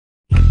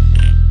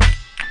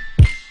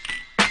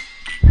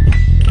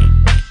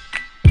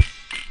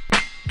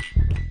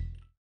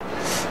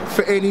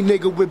any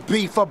nigga with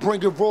beef, I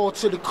bring it raw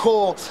to the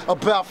core.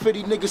 About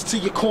 50 niggas to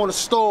your corner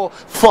store.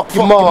 Fuck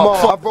your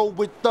mom. I roll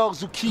with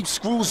thugs who keep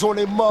screws on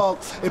their mug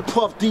and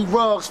puff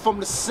D-rugs from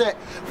the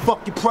set.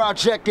 Fuck your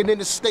project and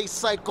interstate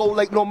psycho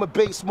like Norman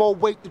Bates. More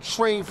weight to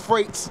train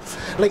freights.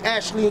 Like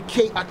Ashley and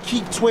Kate, I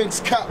keep twins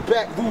cop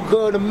back,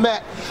 Ruger and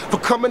Mac. For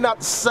coming out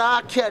the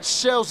side, catch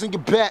shells in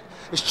your back.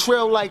 It's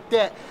trail like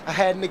that. I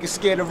had niggas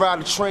scared to ride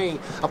the train.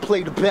 I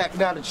play the back,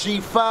 now the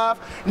G5.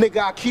 Nigga,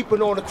 I keep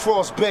it on the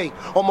cross bay.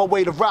 On my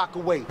way to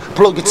Rockaway.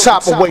 Blow your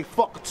top away,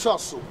 fuck a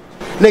tussle.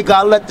 Nigga,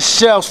 I let the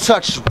shells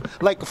touch you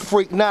like a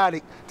freak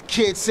nautic. The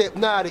kid's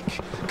hypnotic,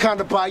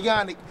 kinda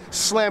bionic.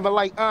 Slamming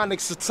like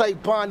onyx, a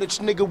tight bondage.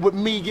 Nigga with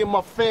me and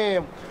my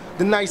fam.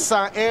 The nicer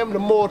I am, the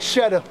more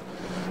cheddar.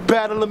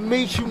 Battling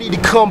me, you need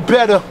to come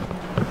better.